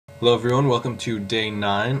Hello everyone, welcome to day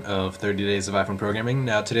 9 of 30 Days of iPhone Programming.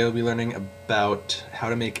 Now today we'll be learning about how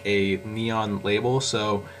to make a neon label.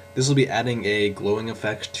 So this will be adding a glowing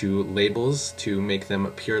effect to labels to make them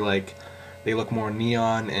appear like they look more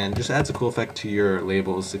neon, and just adds a cool effect to your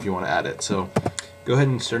labels if you want to add it. So go ahead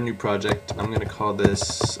and start a new project. I'm going to call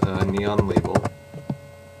this neon label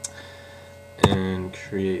and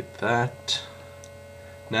create that.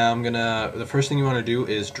 Now the first thing you want to do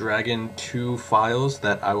is drag in 2 files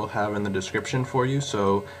that I will have in the description for you.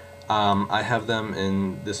 So I have them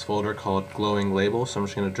in this folder called glowing label, so I'm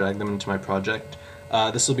just going to drag them into my project.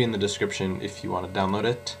 This will be in the description if you want to download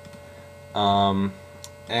it.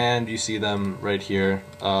 And you see them right here.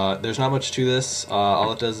 There's not much to this.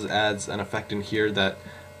 All it does is adds an effect in here that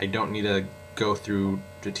I don't need to go through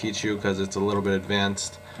to teach you because it's a little bit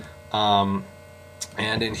advanced.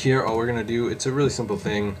 And in here, all we're going to do, it's a really simple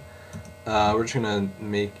thing. We're just going to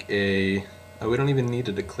make a... we don't even need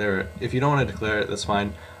to declare it. If you don't want to declare it, that's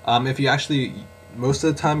fine. If you actually, most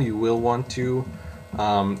of the time you will want to,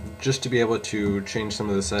 just to be able to change some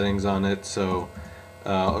of the settings on it. So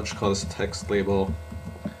I'll just call this a text label.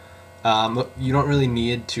 You don't really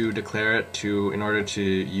need to declare it in order to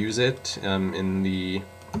use it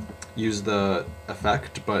use the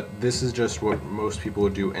effect, but this is just what most people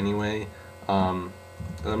would do anyway. I'm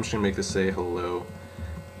just going to make this say hello,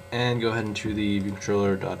 and go ahead into the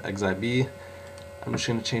viewcontroller.xib. I'm just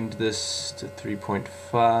going to change this to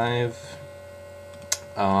 3.5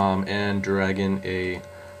 and drag in a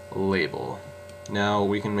label. Now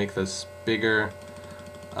we can make this bigger,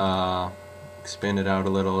 expand it out a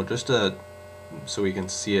little, just so we can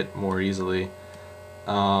see it more easily.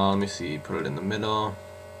 Let me see, put it in the middle,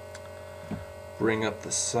 bring up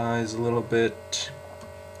the size a little bit,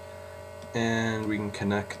 and we can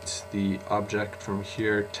connect the object from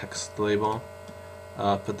here, text label.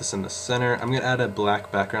 Put this in the center. I'm going to add a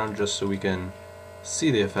black background just so we can see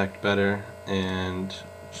the effect better, and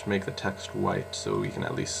just make the text white so we can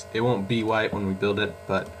at least, it won't be white when we build it,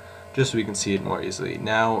 but just so we can see it more easily.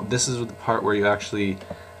 Now this is the part where you actually,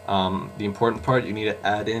 the important part, you need to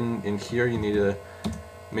add in here, you need to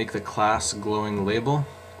make the class glowing label,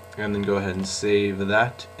 and then go ahead and save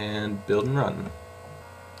that and build and run.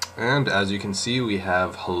 And as you can see, we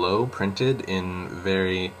have hello printed in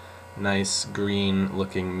very nice green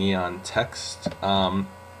looking neon text. I'm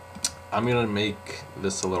going to make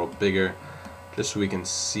this a little bigger just so we can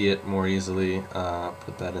see it more easily.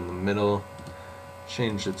 Put that in the middle,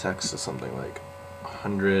 change the text to something like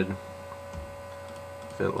 100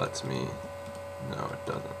 if it lets me. No, it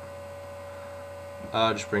doesn't.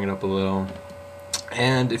 Just bring it up a little.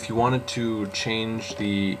 And if you wanted to change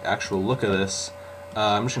the actual look of this,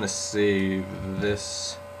 I'm just going to save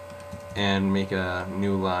this and make a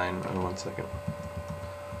new line. Oh, 1 second.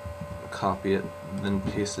 Copy it, then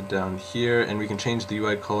paste it down here, and we can change the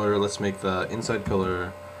UI color. Let's make the inside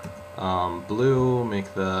color blue,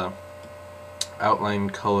 make the outline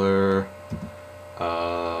color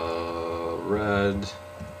red,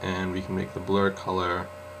 and we can make the blur color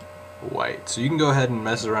white. So you can go ahead and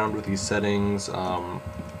mess around with these settings.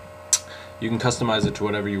 You can customize it to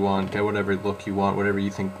whatever you want, get whatever look you want, whatever you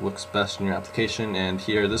think looks best in your application. And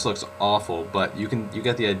here, this looks awful, but you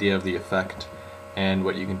get the idea of the effect and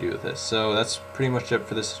what you can do with this. So that's pretty much it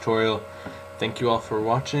for this tutorial. Thank you all for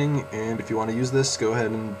watching, and if you want to use this, go ahead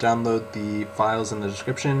and download the files in the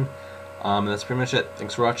description. That's pretty much it.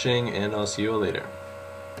 Thanks for watching, and I'll see you all later.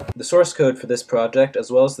 The source code for this project,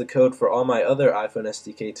 as well as the code for all my other iPhone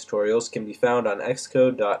SDK tutorials, can be found on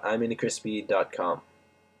xcode.iminichrispy.com.